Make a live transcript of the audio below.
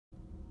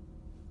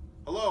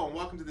Hello and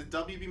welcome to the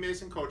WB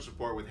Mason Coach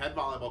Report with head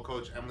volleyball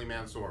coach Emily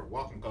Mansur.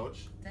 Welcome,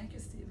 Coach. Thank you,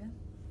 Stephen.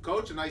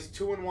 Coach, a nice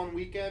 2-1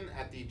 weekend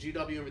at the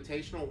GW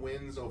Invitational,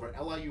 wins over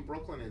LIU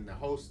Brooklyn and the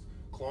host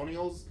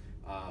Colonials.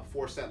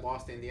 4-set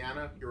loss to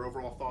Indiana. Your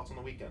overall thoughts on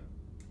the weekend?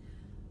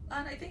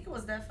 And I think it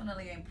was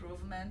definitely an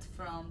improvement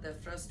from the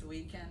first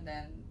weekend.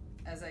 And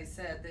as I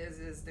said, this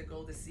is the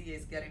goal. The C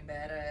is getting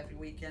better every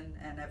weekend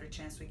and every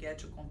chance we get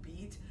to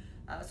compete.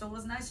 So it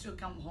was nice to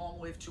come home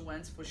with 2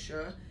 wins for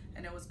sure.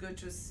 And it was good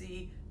to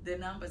see the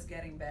numbers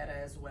getting better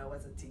as well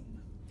as a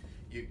team.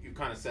 You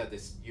kind of said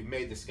this. You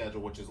made the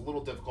schedule, which is a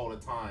little difficult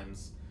at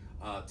times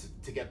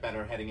to get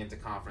better heading into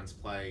conference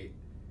play.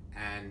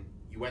 And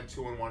you went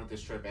 2-1 at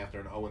this trip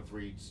after an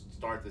 0-3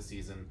 start this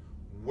season.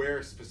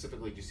 Where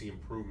specifically do you see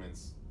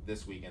improvements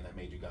this weekend that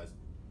made you guys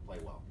play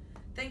well? I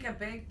think a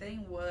big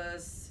thing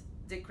was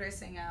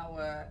decreasing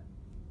our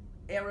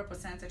error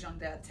percentage on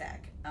the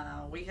attack.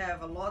 We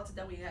have a lot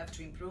that we have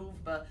to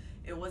improve, but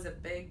it was a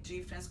big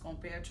difference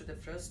compared to the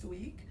first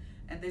week.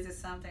 And this is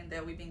something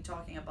that we've been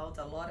talking about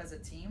a lot as a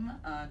team,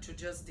 to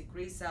just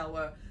decrease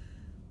our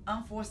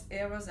unforced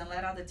errors and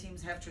let other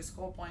teams have to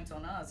score points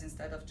on us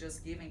instead of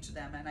just giving to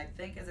them. And I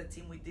think as a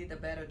team we did a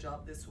better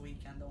job this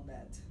weekend on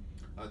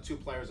that. 2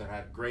 players that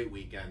had great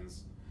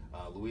weekends.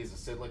 Louisa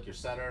Sidlick, your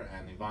setter,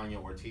 and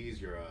Ivania Ortiz,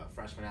 your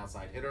freshman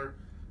outside hitter.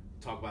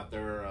 Talk about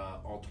their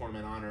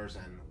all-tournament honors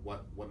and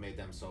what made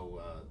them so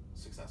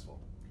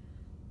successful.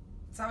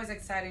 It's always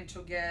exciting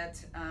to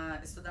get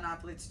student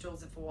athletes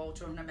chosen for all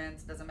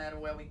tournaments, doesn't matter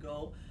where we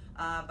go.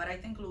 But I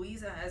think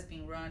Louisa has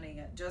been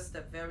running just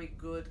a very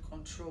good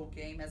control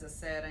game as a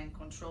setter and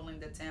controlling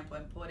the tempo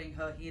and putting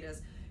her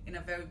hitters in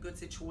a very good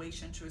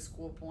situation to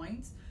score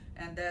points.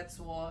 And that's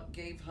what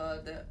gave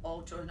her the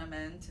all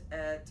tournament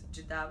at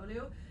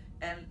GW.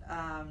 And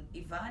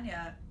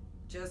Ivania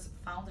just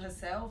found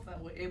herself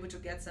and were able to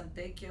get some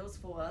big kills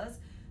for us,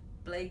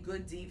 play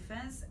good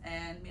defense,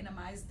 and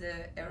minimize the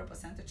error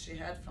percentage she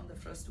had from the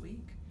first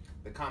week.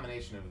 The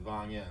combination of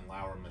Ivania and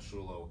Laura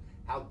Mashulo,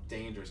 how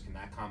dangerous can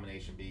that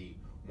combination be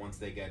once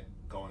they get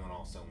going on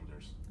all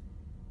cylinders?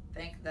 I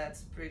think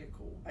that's pretty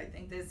cool. I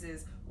think this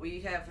is, we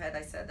have had,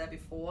 I said that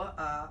before,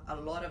 a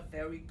lot of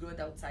very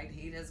good outside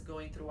hitters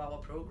going through our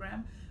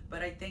program,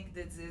 but I think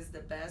this is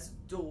the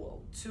best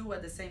duo, 2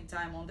 at the same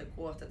time on the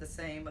court at the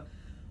same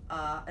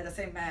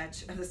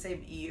match, at the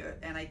same year.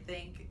 And I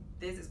think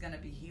this is going to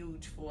be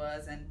huge for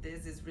us, and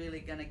this is really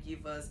going to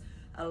give us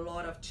a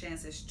lot of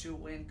chances to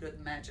win good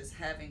matches,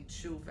 having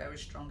 2 very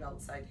strong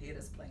outside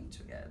hitters playing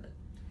together.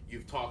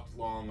 You've talked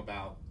long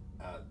about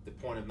the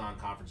point of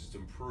non-conference is to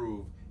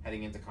improve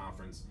heading into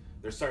conference.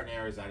 There's certain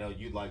areas I know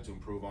you'd like to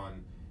improve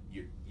on,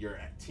 your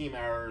team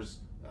errors,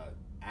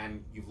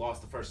 and you've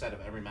lost the first set of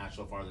every match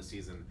so far this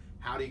season.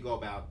 How do you go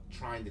about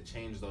trying to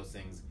change those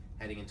things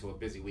heading into a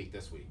busy week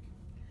this week?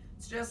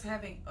 It's just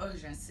having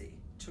urgency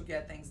to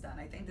get things done.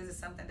 I think this is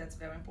something that's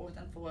very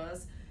important for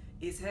us,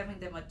 is having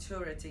the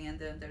maturity and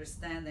the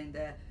understanding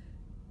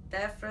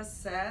that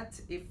first set,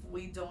 if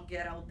we don't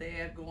get out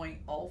there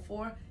going all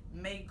for,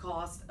 may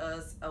cost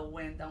us a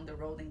win down the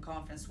road in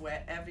conference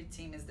where every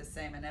team is the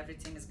same and every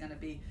team is going to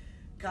be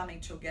coming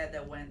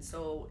together win.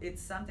 So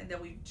it's something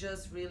that we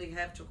just really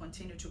have to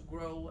continue to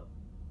grow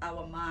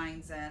our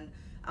minds, and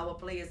our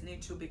players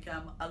need to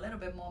become a little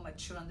bit more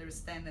mature,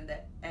 understanding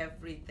that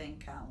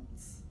everything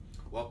counts.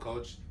 Well,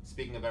 Coach,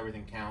 speaking of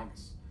everything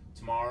counts,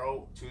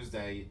 tomorrow,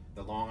 Tuesday,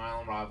 the Long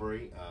Island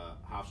rivalry,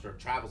 Hofstra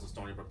travels to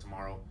Stony Brook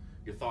tomorrow.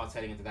 Your thoughts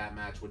heading into that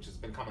match, which has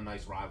become a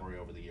nice rivalry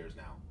over the years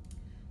now?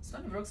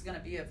 Stony Brook's going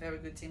to be a very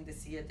good team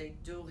this year. They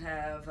do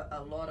have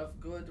a lot of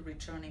good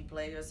returning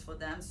players for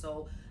them,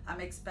 so I'm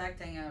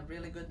expecting a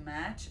really good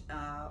match.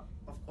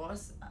 Of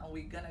course,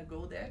 we're going to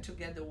go there to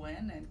get the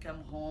win and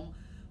come home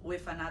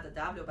with another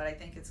W, but I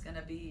think it's going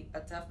to be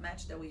a tough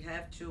match that we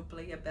have to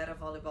play a better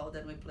volleyball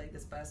than we played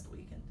this past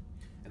weekend.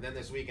 And then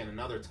this weekend,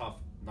 another tough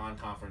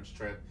non-conference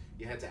trip.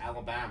 You head to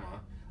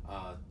Alabama,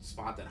 a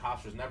spot that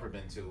Hofstra's never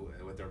been to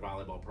with their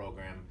volleyball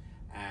program,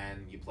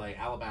 and you play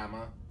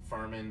Alabama,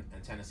 Furman,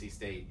 and Tennessee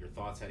State. Your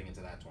thoughts heading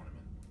into that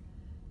tournament?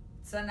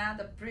 It's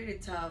another pretty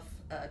tough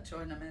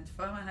tournament.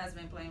 Furman has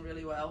been playing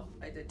really well.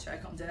 I did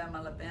check on them.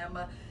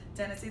 Alabama,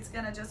 Tennessee, it's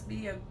going to just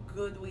be a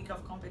good week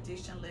of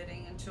competition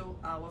leading into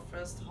our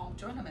first home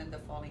tournament the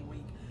following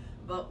week.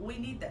 But we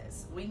need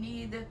this. We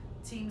need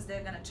teams that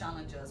are going to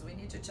challenge us. We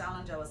need to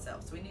challenge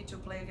ourselves. We need to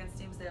play against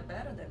teams that are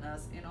better than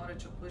us in order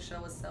to push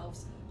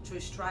ourselves to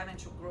strive and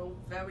to grow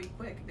very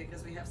quick,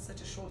 because we have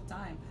such a short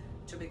time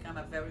to become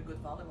a very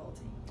good volleyball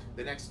team.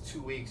 The next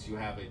 2 weeks, you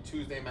have a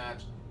Tuesday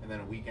match and then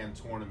a weekend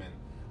tournament.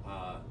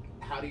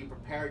 How do you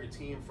prepare your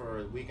team for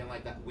a weekend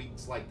like that,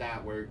 weeks like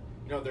that, where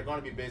they're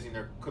going to be busy and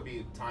there could be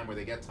a time where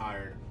they get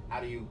tired? How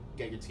do you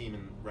get your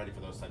team ready for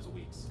those types of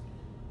weeks?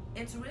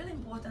 It's really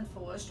important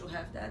for us to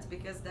have that,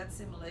 because that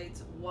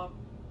simulates what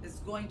is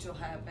going to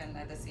happen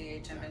at the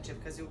CAA Championship,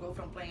 because you go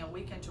from playing a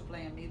weekend to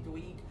playing a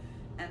midweek,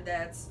 and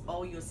that's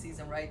all your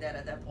season right there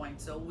at that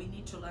point. So we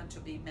need to learn to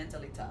be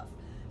mentally tough.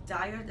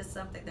 tired is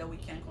something that we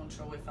can't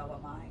control with our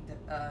mind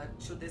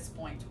to this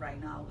point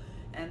right now.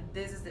 And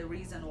this is the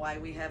reason why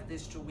we have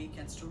these 2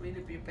 weekends to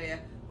really prepare.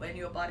 When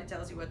your body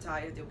tells you you're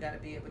tired, you've got to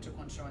be able to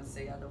control and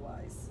say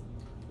otherwise.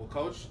 Well,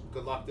 Coach,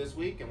 good luck this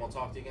week, and we'll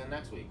talk to you again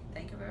next week.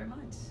 Thank you very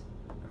much.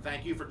 And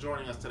thank you for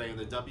joining us today in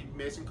the W.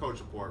 Mason Coach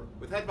Report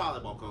with head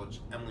volleyball coach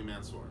Emily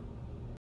Mansur.